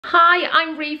Hi,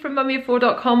 I'm Ree from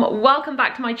Makeover.com. Welcome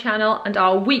back to my channel and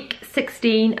our week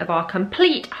 16 of our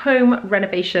complete home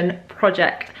renovation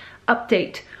project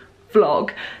update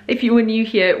vlog. If you are new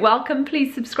here, welcome.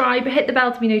 Please subscribe, hit the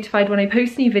bell to be notified when I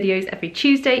post new videos every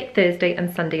Tuesday, Thursday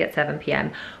and Sunday at 7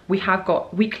 PM. We have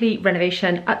got weekly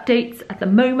renovation updates at the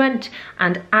moment,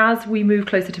 and as we move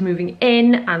closer to moving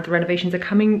in and the renovations are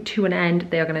coming to an end,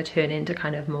 they are going to turn into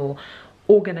kind of more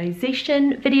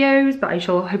organisation videos, but I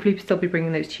shall hopefully still be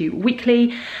bringing those to you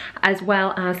weekly, as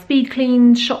well as speed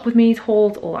cleans, shop with me's,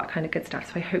 hauls, all that kind of good stuff.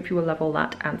 So I hope you will love all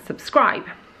that and subscribe.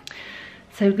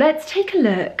 So let's take a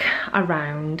look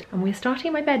around, and we're starting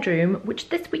in my bedroom, which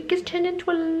this week has turned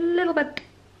into a little bit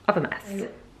of a mess.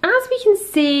 As we can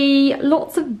see,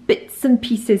 lots of bits and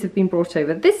pieces have been brought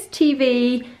over. This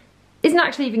TV isn't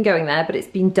actually even going there, but it's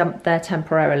been dumped there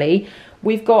temporarily.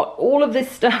 We've got all of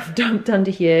this stuff dumped under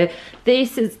here.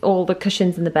 This is all the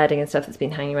cushions and the bedding and stuff that's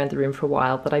been hanging around the room for a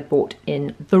while that I bought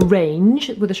in the range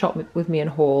with a shop with me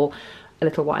and haul a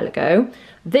little while ago.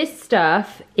 This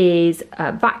stuff is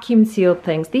vacuum sealed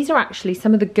things. These are actually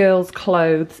some of the girls'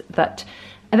 clothes that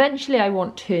eventually I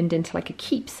want turned into like a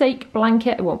keepsake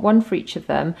blanket. I want one for each of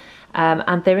them.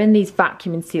 And they're in these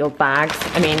vacuum and sealed bags.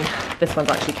 I mean, this one's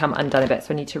actually come undone a bit,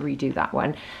 so I need to redo that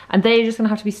one. And they're just gonna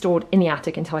have to be stored in the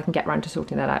attic until I can get around to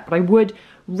sorting that out. But I would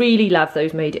really love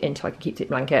those made into like a keepsake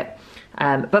blanket.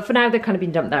 But for now, they've kind of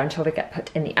been dumped there until they get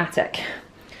put in the attic.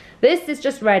 This is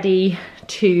just ready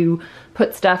to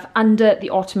put stuff under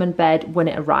the ottoman bed when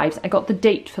it arrives. I got the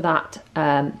date for that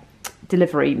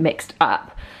delivery mixed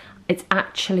up. It's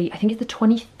actually, I think it's the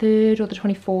 23rd or the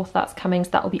 24th that's coming,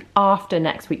 so that will be after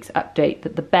next week's update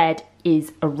that the bed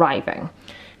is arriving.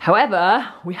 However,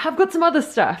 we have got some other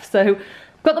stuff. So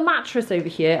I've got the mattress over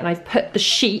here, and I've put the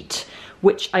sheet,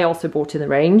 which I also bought in the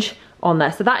range, on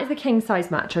there. So that is the king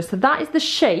size mattress. So that is the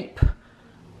shape,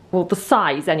 well, the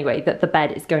size anyway, that the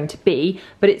bed is going to be,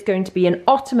 but it's going to be an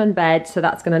ottoman bed, so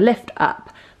that's going to lift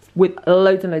up with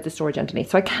loads and loads of storage underneath.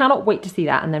 So I cannot wait to see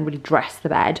that and then really dress the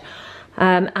bed.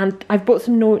 And I've bought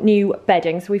some new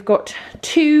bedding. So we've got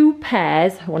two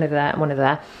pairs, one over there and one over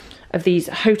there, of these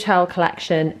hotel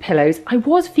collection pillows. I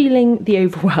was feeling the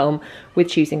overwhelm with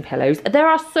choosing pillows. There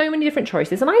are so many different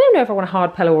choices, and I don't know if I want a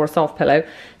hard pillow or a soft pillow.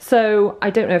 So I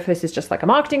don't know if this is just like a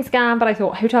marketing scam, but I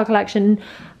thought hotel collection,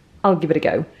 I'll give it a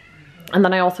go. And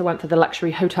then I also went for the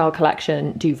luxury hotel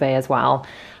collection duvet as well.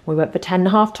 We went for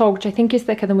 10.5 tall, which I think is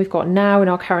thicker than we've got now in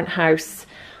our current house.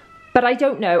 But I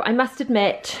don't know, I must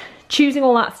admit, choosing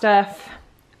all that stuff,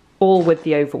 all with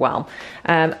the overwhelm.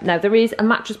 Now there is a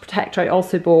mattress protector I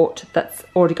also bought that's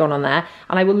already gone on there,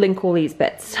 and I will link all these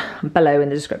bits below in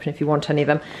the description if you want any of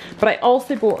them. But I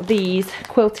also bought these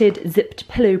quilted zipped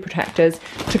pillow protectors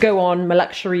to go on my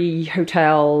luxury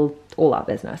hotel, all that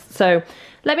business. So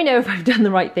let me know if I've done the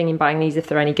right thing in buying these, if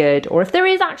they're any good, or if there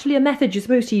is actually a method you're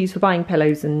supposed to use for buying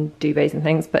pillows and duvets and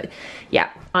things. But yeah,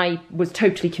 I was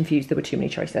totally confused. There were too many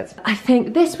choices. I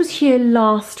think this was here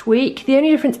last week. The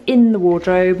only difference in the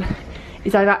wardrobe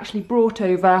is I've actually brought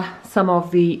over some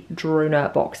of the Drona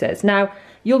boxes. Now,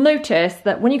 you'll notice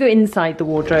that when you go inside the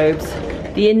wardrobes,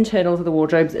 the internals of the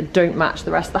wardrobes don't match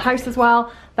the rest of the house as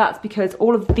well. That's because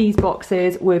all of these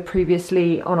boxes were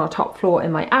previously on our top floor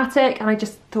in my attic, and I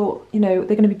just thought, you know,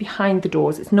 they're going to be behind the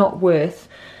doors. It's not worth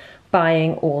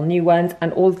buying all new ones,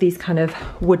 and all of these kind of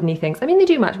woodeny things. I mean, they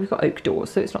do match. We've got oak doors,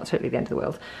 so it's not totally the end of the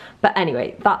world. But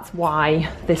anyway, that's why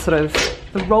this sort of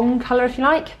the wrong colour, if you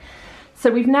like.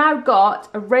 So we've now got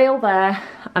a rail there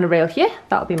and a rail here.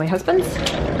 That'll be my husband's.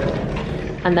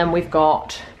 And then we've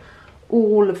got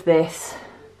all of this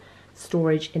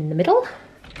storage in the middle.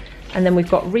 And then we've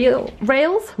got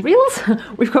rails?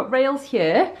 We've got rails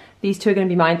here. These two are going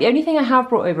to be mine. The only thing I have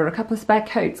brought over are a couple of spare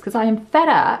coats, because I am fed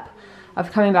up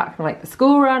of coming back from like the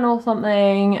school run or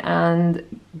something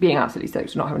and being absolutely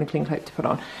soaked, not having a clean coat to put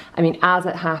on. I mean, as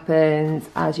it happens,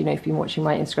 as you know, if you've been watching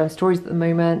my Instagram stories at the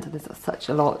moment, there's such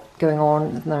a lot going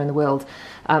on now in the world.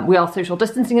 We are social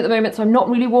distancing at the moment, so I'm not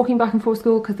really walking back and forth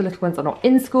school because the little ones are not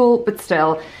in school, but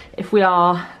still, if we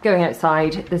are going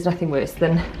outside, there's nothing worse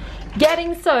than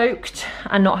getting soaked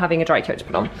and not having a dry coat to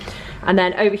put on. And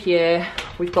then over here,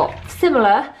 we've got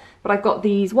similar, but I've got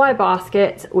these wire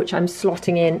baskets, which I'm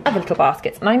slotting in other little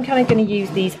baskets, and I'm kind of going to use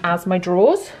these as my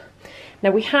drawers.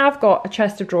 Now we have got a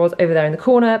chest of drawers over there in the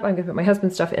corner, but I'm going to put my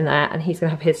husband's stuff in there, and he's going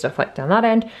to have his stuff like down that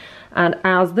end. And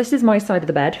as this is my side of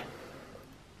the bed,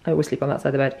 I always sleep on that side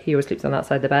of the bed, he always sleeps on that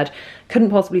side of the bed.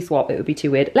 Couldn't possibly swap, it would be too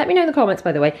weird. Let me know in the comments,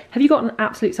 by the way, have you got an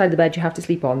absolute side of the bed you have to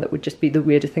sleep on that would just be the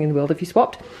weirdest thing in the world if you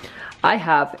swapped? I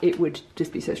have, it would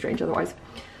just be so strange otherwise.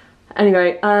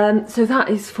 Anyway, so that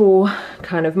is for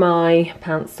kind of my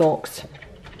pants, socks,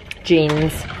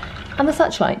 jeans, and the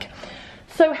such like.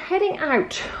 So heading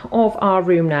out of our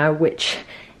room now, which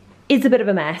is a bit of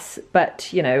a mess,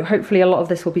 but you know, hopefully a lot of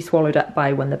this will be swallowed up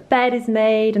by when the bed is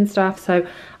made and stuff. So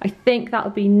I think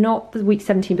that'll be not the week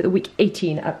 17 but the week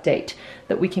 18 update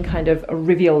that we can kind of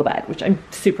reveal the bed, which I'm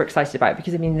super excited about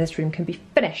because it means this room can be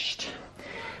finished.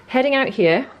 Heading out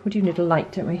here, we do need a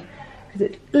light, don't we? Because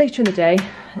it's later in the day,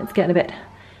 it's getting a bit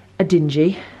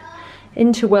dingy.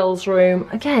 Into Will's room.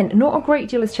 Again, not a great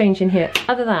deal has changed in here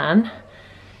other than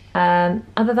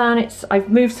I've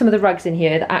moved some of the rugs in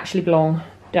here that actually belong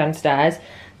downstairs.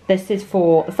 This is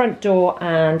for the front door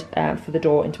and for the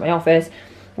door into my office.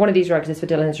 One of these rugs is for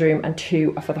Dylan's room and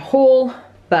 2 are for the hall,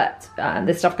 but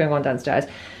there's stuff going on downstairs,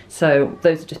 so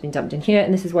those have just been dumped in here.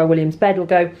 And this is where William's bed will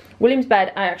go. William's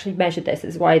bed, I actually measured this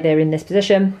is why they're in this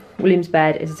position. William's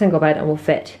bed is a single bed and will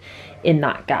fit in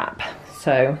that gap,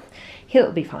 so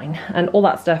he'll be fine. And all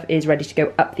that stuff is ready to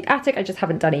go up the attic. I just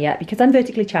haven't done it yet because I'm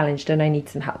vertically challenged and I need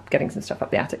some help getting some stuff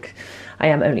up the attic. I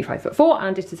am only 5'4"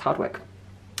 and it is hard work.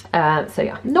 So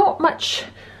yeah, not much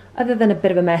other than a bit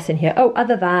of a mess in here. Oh,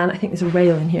 other than, I think there's a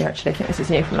rail in here actually. I think this is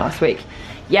new from last week.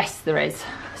 Yes, there is.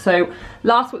 So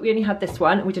last week we only had this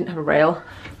one, we didn't have a rail.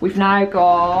 We've now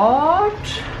got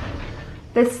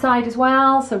this side as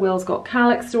well. So Will's got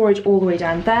Calyx storage all the way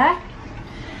down there.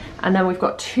 And then we've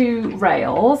got 2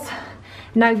 rails.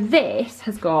 Now this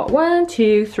has got 1,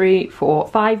 2, 3, 4,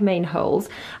 5 main holes,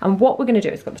 and what we're going to do,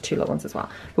 it's got the 2 little ones as well,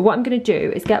 but what I'm going to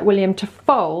do is get William to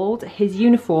fold his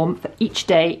uniform for each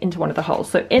day into one of the holes.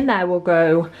 So in there will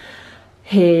go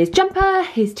his jumper,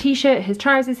 his t-shirt, his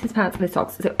trousers, his pants and his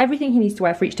socks. So everything he needs to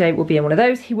wear for each day will be in one of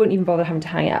those. He won't even bother having to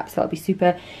hang it up, so that'll be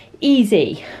super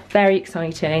easy. Very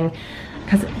exciting,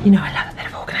 because you know I love a bit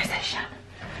of organisation.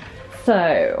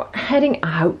 So, heading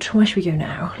out, where should we go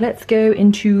now? Let's go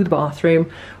into the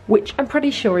bathroom, which I'm pretty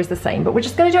sure is the same, but we're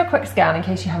just going to do a quick scan in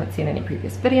case you haven't seen any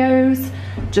previous videos.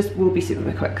 Just will be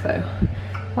super quick though.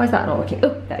 Why is that not working?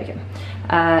 Oh, there we go.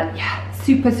 Yeah,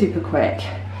 super quick.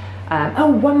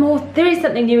 Oh, one more, there is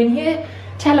something new in here.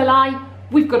 Tell a lie,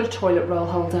 we've got a toilet roll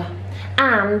holder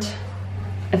and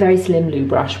a very slim loo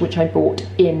brush, which I bought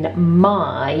in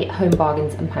my Home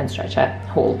Bargains and Pound Stretcher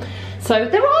haul. So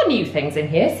there are new things in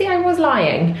here. See, I was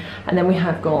lying. And then we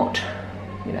have got,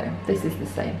 you know, this is the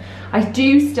same. I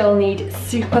do still need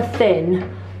super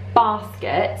thin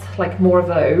baskets, like more of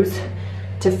those,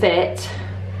 to fit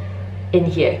in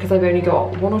here, because I've only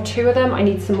got 1 or 2 of them. I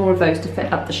need some more of those to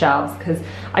fit up the shelves, because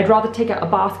I'd rather take out a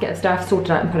basket of stuff, sort it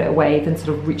out and put it away than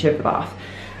sort of reach over the bath.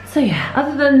 So yeah,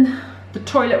 other than the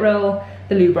toilet roll,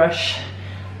 the loo brush,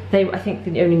 I think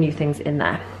the only new things in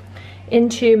there.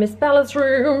 Into Miss Bella's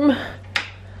room.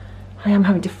 I am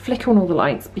having to flicker on all the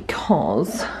lights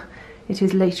because it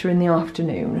is later in the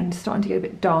afternoon and it's starting to get a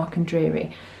bit dark and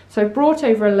dreary. So I brought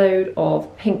over a load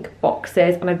of pink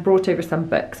boxes and I brought over some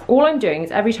books. All I'm doing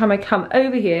is every time I come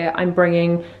over here, I'm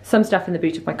bringing some stuff in the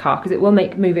boot of my car because it will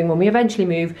make moving when we eventually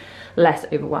move less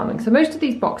overwhelming. So most of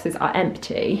these boxes are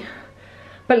empty,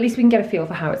 but at least we can get a feel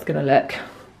for how it's going to look.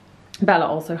 Bella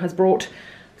also has brought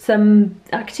some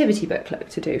activity booklet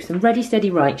to do, some Ready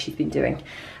Steady Write she's been doing.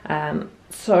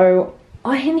 So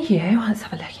in here, let's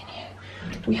have a look in here.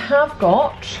 We have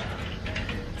got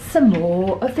some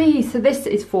more of these. So this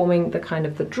is forming the kind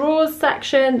of the drawers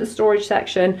section, the storage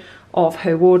section of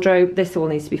her wardrobe. This all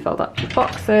needs to be filled up with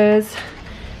boxes.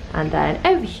 And then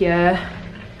over here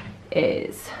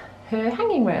is her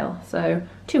hanging rail. So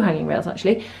 2 hanging rails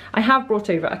actually. I have brought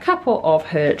over a couple of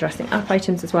her dressing up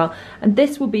items as well, and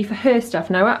this will be for her stuff.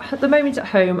 Now at the moment at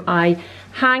home I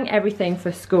hang everything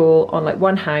for school on like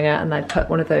one hanger, and I put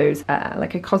one of those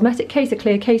like a cosmetic case, a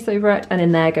clear case over it, and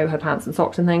in there go her pants and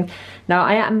socks and things. Now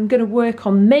I am going to work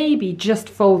on maybe just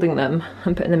folding them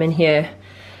and putting them in here,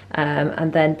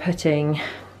 and then putting,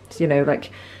 you know,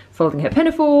 like folding her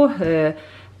pinafore, her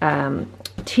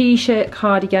t-shirt,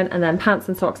 cardigan, and then pants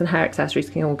and socks and hair accessories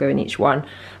can all go in each one.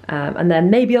 And then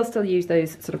maybe I'll still use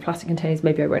those sort of plastic containers,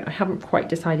 maybe I won't. I haven't quite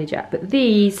decided yet, but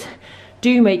these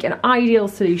do make an ideal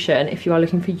solution if you are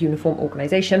looking for uniform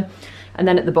organisation. And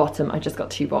then at the bottom I just got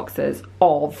 2 boxes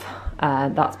of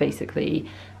that's basically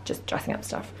just dressing up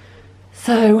stuff.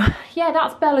 So yeah,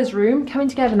 that's Bella's room coming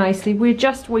together nicely. We're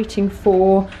just waiting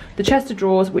for the chest of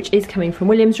drawers, which is coming from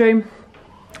William's room,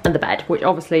 and the bed, which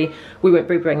obviously we won't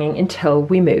be bringing until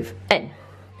we move in.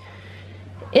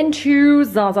 Into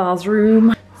Zaza's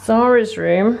room. Zara's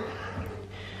room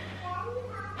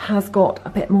has got a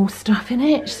bit more stuff in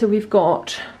it. So I've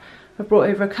brought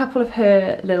over a couple of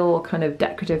her little kind of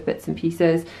decorative bits and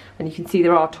pieces, and you can see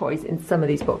there are toys in some of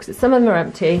these boxes. Some of them are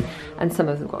empty and some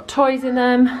of them got toys in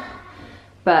them.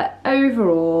 But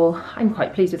overall, I'm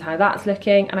quite pleased with how that's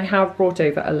looking, and I have brought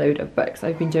over a load of books.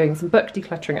 I've been doing some book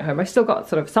decluttering at home. I've still got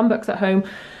sort of some books at home,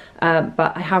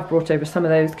 but I have brought over some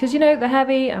of those because, you know, they're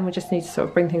heavy and we just need to sort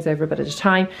of bring things over a bit at a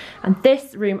time. And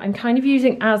this room I'm kind of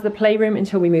using as the playroom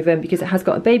until we move in, because it has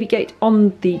got a baby gate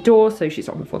on the door, so she's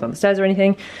not going to fall down the stairs or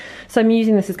anything. So I'm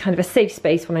using this as kind of a safe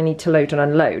space when I need to load and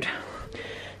unload.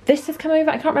 This has come over.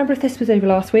 I can't remember if this was over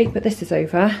last week, but this is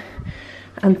over.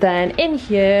 And then in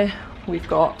here, we've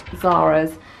got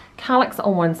Zara's Calyx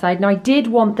on one side. Now I did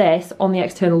want this on the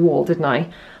external wall, didn't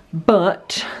I?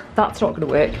 But that's not going to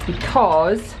work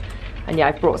because, and yeah,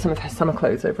 I've brought some of her summer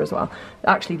clothes over as well.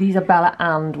 Actually, these are Bella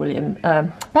and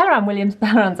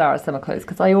Zara's summer clothes,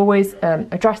 because I always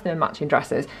dress them in matching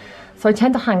dresses. So I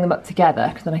tend to hang them up together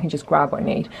because then I can just grab what I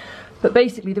need. But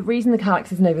basically the reason the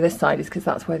Calyx isn't over this side is because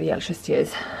that's where the electricity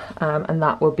is. And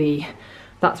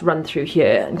that's run through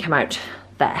here and come out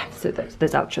there, so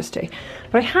there's electricity.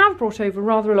 But I have brought over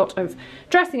rather a lot of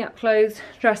dressing up clothes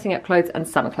and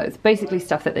summer clothes, basically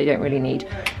stuff that they don't really need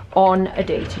on a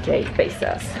day-to-day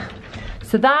basis.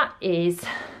 So that is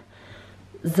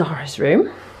Zara's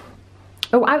room.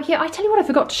 Oh, out here, I tell you what I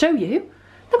forgot to show you.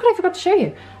 Look what I forgot to show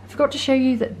you. I forgot to show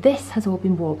you that this has all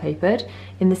been wallpapered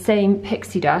in the same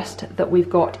pixie dust that we've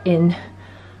got in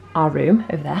our room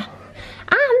over there.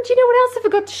 And you know what else I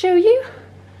forgot to show you?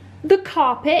 The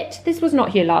carpet. This was not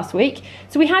here last week.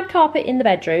 So we had carpet in the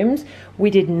bedrooms. We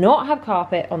did not have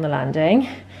carpet on the landing.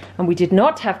 And we did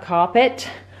not have carpet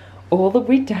all the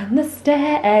way down the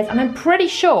stairs. And I'm pretty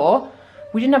sure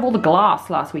we didn't have all the glass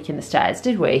last week in the stairs,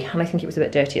 did we? And I think it was a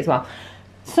bit dirty as well.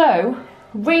 So,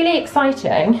 really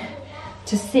exciting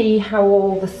to see how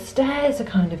all the stairs are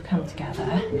kind of come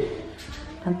together.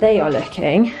 And they are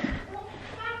looking.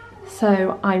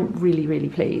 So I'm really, really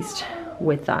pleased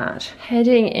with that.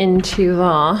 Heading into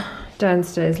our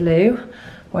downstairs loo,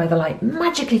 where the light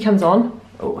magically comes on.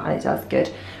 Oh, and it does,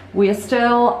 good. We are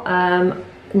still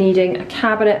needing a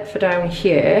cabinet for down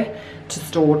here to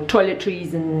store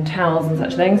toiletries and towels and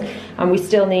such things, and we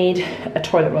still need a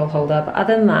toilet roll holder. But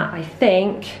other than that, I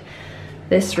think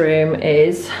this room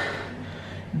is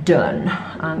done.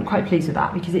 I'm quite pleased with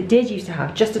that, because it did used to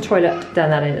have just a toilet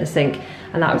down there and a sink,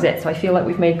 and that was it. So I feel like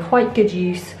we've made quite good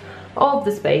use of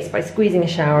the space by squeezing a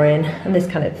shower in and this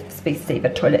kind of space saver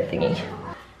toilet thingy.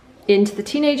 Into the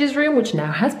teenagers' room, which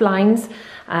now has blinds,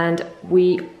 and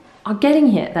we are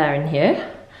getting there in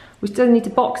here. We still need to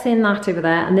box in that over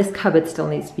there, and this cupboard still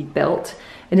needs to be built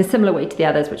in a similar way to the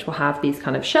others, which will have these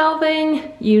kind of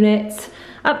shelving units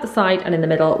up the side and in the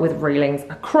middle with railings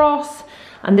across.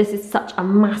 And this is such a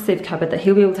massive cupboard that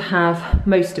he'll be able to have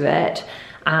most of it,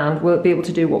 and we'll be able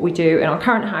to do what we do in our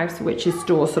current house, which is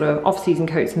store sort of off-season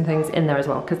coats and things in there as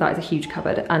well, because that is a huge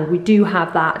cupboard. And we do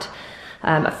have that,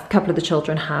 a couple of the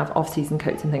children have off-season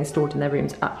coats and things stored in their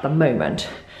rooms at the moment.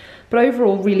 But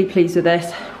overall, really pleased with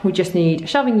this. We just need a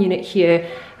shelving unit here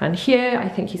and here. I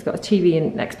think he's got a TV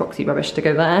and Xboxy rubbish to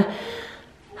go there.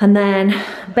 And then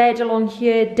bed along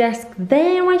here, desk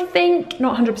there, I think.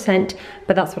 Not 100%,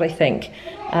 but that's what I think.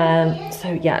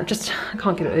 So yeah, I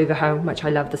can't get over how much I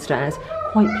love the stairs.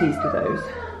 Quite pleased with those.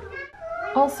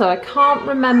 Also, I can't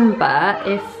remember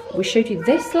if we showed you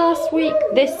this last week.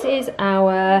 This is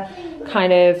our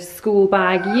kind of school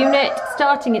bag unit,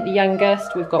 starting at the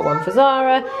youngest. We've got one for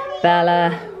Zara,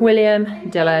 Bella, William,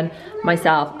 Dylan,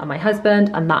 myself and my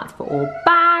husband, and that's for all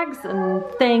bags and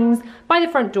things by the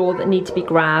front door that need to be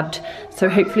grabbed, so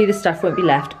hopefully the stuff won't be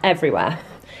left everywhere.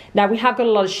 Now we have got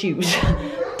a lot of shoes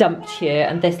dumped here,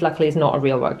 and this luckily is not a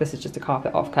real rug, this is just a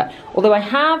carpet offcut. Although I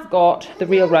have got the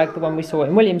real rug, the one we saw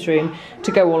in William's room,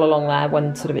 to go all along there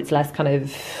when sort of it's less kind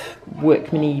of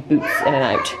workman-y boots in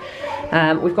and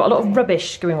out. We've got a lot of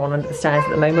rubbish going on under the stairs at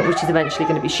the moment, which is eventually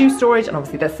going to be shoe storage, and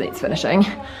obviously this needs finishing.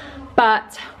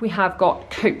 But we have got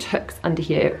coat hooks under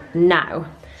here now.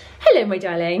 Hello, my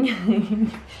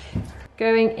darling.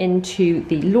 Going into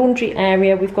the laundry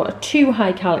area, we've got a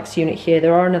 2-high Calyx unit here.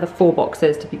 There are another 4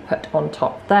 boxes to be put on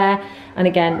top there. And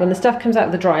again, when the stuff comes out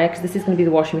of the dryer, because this is going to be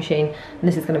the washing machine and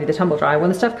this is going to be the tumble dryer, when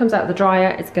the stuff comes out of the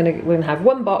dryer, we're going to have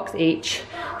 1 box each,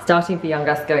 starting for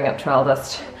youngest, going up to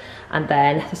eldest. And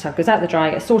then the stuff goes out the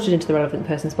dryer, gets sorted into the relevant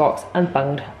person's box and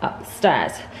bunged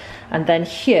upstairs. And then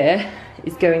here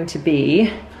is going to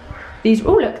be these,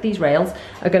 oh look, these rails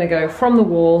are going to go from the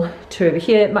wall to over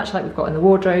here, much like we've got in the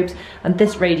wardrobes, and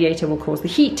this radiator will cause the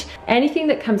heat. Anything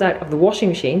that comes out of the washing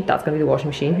machine, that's going to be the washing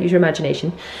machine, use your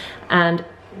imagination, and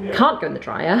can't go in the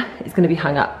dryer, it's going to be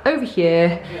hung up over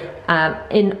here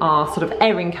in our sort of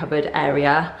airing cupboard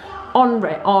area,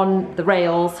 on the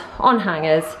rails, on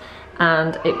hangers,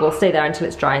 and it will stay there until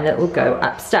it's dry, and then it will go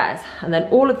upstairs. And then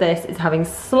all of this is having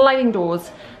sliding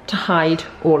doors to hide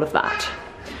all of that.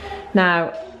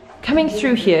 Now, coming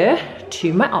through here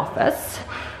to my office,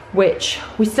 which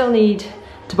we still need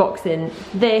to box in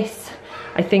this.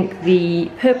 I think the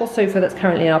purple sofa that's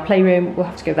currently in our playroom will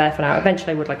have to go there for now.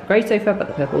 Eventually I would like a grey sofa, but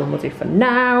the purple one will do for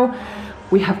now.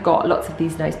 We have got lots of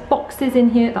these nice boxes in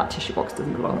here. That tissue box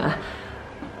doesn't belong there.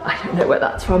 I don't know where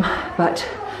that's from, but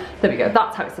there we go.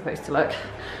 That's how it's supposed to look.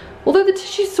 Although the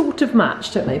tissues sort of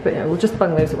match, don't they? But yeah, we'll just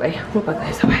bung those away. We'll bung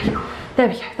those away. There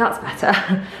we go, that's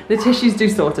better. The tissues do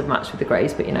sort of match with the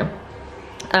greys, but you know.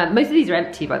 Most of these are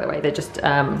empty, by the way. They're just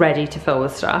ready to fill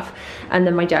with stuff. And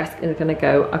then my desk is gonna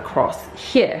go across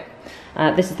here.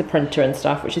 This is the printer and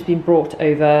stuff, which has been brought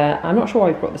over. I'm not sure why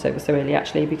I brought this over so early,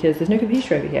 actually, because there's no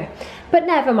computer over here. But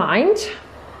never mind.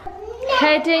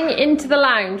 Heading into the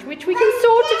lounge, which we can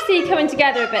sort of see coming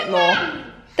together a bit more.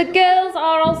 The girls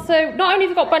are also, not only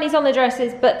have got bunnies on their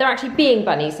dresses, but they're actually being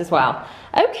bunnies as well.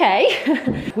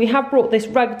 Okay, we have brought this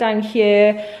rug down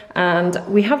here, and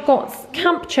we have got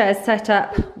camp chairs set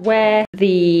up where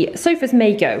the sofas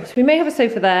may go. So we may have a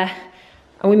sofa there,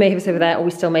 and we may have a sofa there, or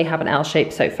we still may have an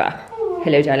L-shaped sofa.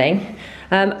 Hello, darling.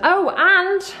 Oh,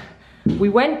 and we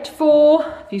went for,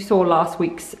 if you saw last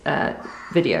week's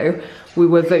video, we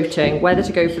were voting whether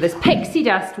to go for this pixie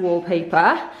dust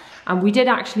wallpaper. And we did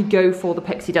actually go for the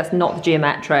pixie dust, not the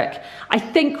geometric. I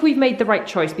think we've made the right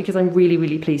choice because I'm really,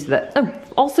 really pleased with it. Oh,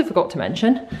 also forgot to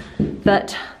mention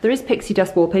that there is pixie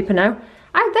dust wallpaper now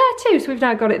out there too. So we've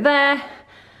now got it there,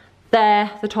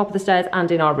 the top of the stairs, and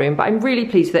in our room. But I'm really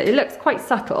pleased with it. It looks quite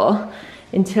subtle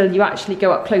until you actually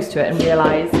go up close to it and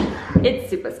realise it's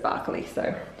super sparkly.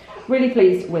 So really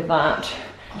pleased with that.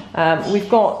 We've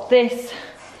got this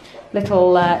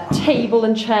little table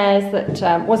and chairs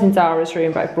that was in Zara's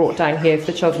room, but I've brought down here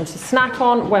for the children to snack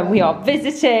on when we are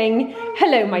visiting.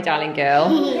 Hello, my darling girl.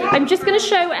 I'm just going to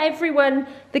show everyone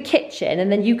the kitchen, and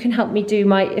then you can help me do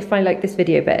my if I like this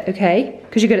video bit, okay?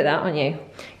 Because you're good at that, aren't you?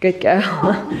 Good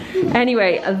girl.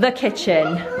 Anyway, the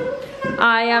kitchen.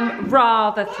 I am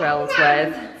rather thrilled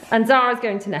with, and Zara's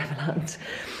going to Neverland.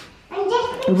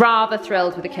 Rather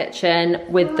thrilled with the kitchen,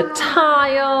 with the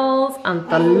tiles and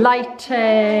the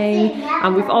lighting,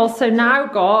 and we've also now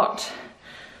got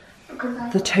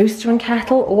the toaster and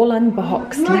kettle all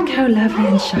unboxed. Look how lovely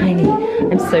and shiny.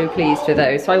 I'm so pleased with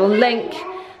those. So I will link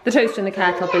the toaster and the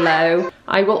kettle below.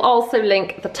 I will also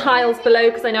link the tiles below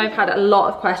because I know I've had a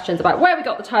lot of questions about where we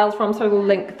got the tiles from, so I will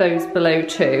link those below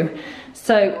too.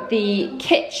 So the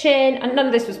kitchen, and none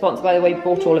of this was sponsored by the way, we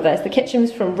bought all of this. The kitchen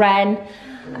was from Ren.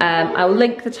 I'll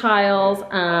link the tiles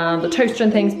and the toaster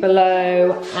and things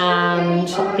below, and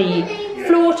the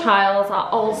floor tiles are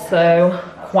also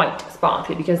quite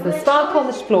sparkly because there's sparkle on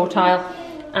this floor tile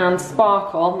and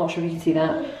sparkle, I'm not sure if you can see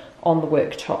that, on the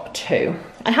worktop too.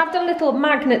 I have done a little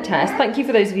magnet test, thank you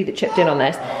for those of you that chipped in on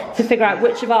this, to figure out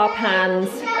which of our pans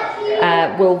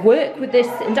will work with this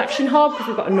induction hob, because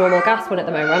we've got a normal gas one at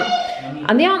the moment.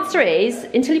 And the answer is,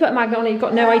 until you put a magnet on it, you've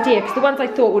got no idea, because the ones I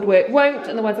thought would work won't,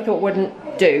 and the ones I thought wouldn't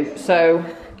do. So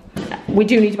we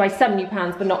do need to buy some new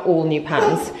pans, but not all new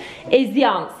pans, is the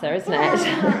answer, isn't it?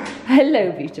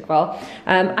 Hello, beautiful.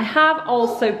 I have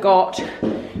also got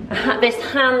this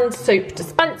hand soap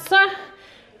dispenser.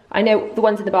 I know the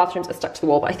ones in the bathrooms are stuck to the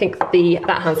wall, but I think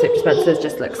that hand soap dispenser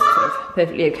just looks sort of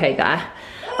perfectly okay there.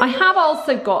 I have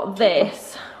also got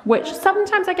this, which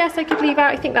sometimes I guess I could leave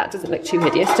out. I think that doesn't look too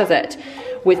hideous, does it?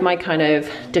 With my kind of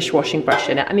dishwashing brush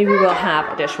in it. I mean, we will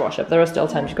have a dishwasher, but there are still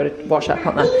times you've got to wash up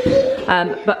on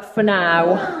that. But for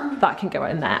now, that can go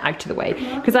in there, out of the way.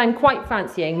 Because I'm quite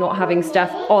fancying not having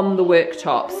stuff on the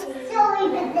worktops. Sorry,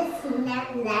 but this is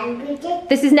Neverland.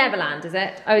 This is Neverland, is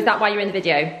it? Oh, is that why you're in the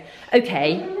video?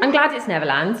 Okay, I'm glad it's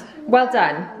Neverland. Well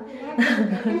done.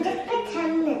 And just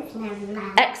pretend it's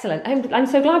Neverland. Excellent, I'm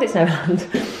so glad it's Neverland.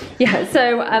 Yeah,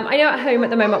 so I know at home at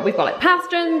the moment we've got like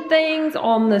pasta and things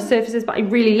on the surfaces, but I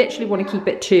really literally want to keep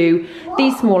it to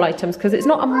these small items because it's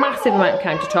not a massive amount of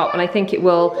countertop, and I think it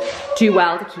will do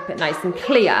well to keep it nice and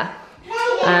clear.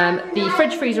 The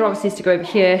fridge freezer obviously is to go over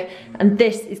here, and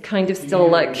this is kind of still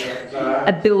like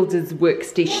a builder's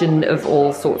workstation of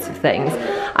all sorts of things.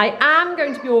 I am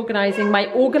going to be organising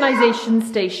my organisation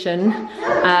station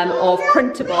of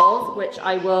printables, which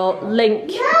I will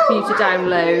link for you to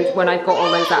download when I've got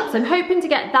all those apps. I'm hoping to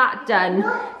get that done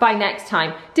by next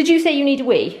time. Did you say you need a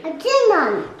wee? I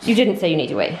didn't. You didn't say you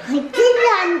need a wee? I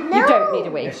didn't. No. You don't need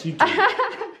a wee. Yes, you do.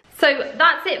 So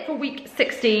that's it for week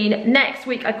 16. Next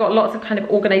week I've got lots of kind of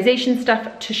organisation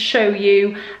stuff to show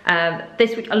you.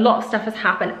 This week a lot of stuff has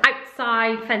happened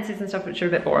outside, fences and stuff which are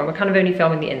a bit boring. We're kind of only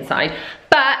filming the inside,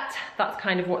 but that's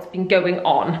kind of what's been going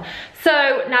on.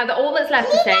 So now all that's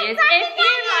left to say is if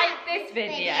you like this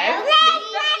video,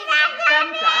 please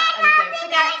thumbs up.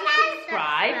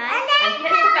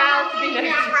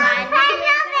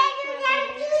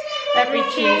 Every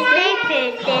Tuesday,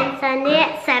 Thursday and Sunday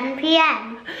at 7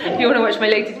 p.m. If you want to watch my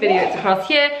latest video, it's across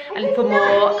here. And for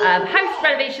more house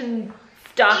renovation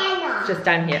stuff, it's just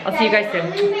down here. I'll see you guys soon.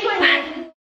 Bye.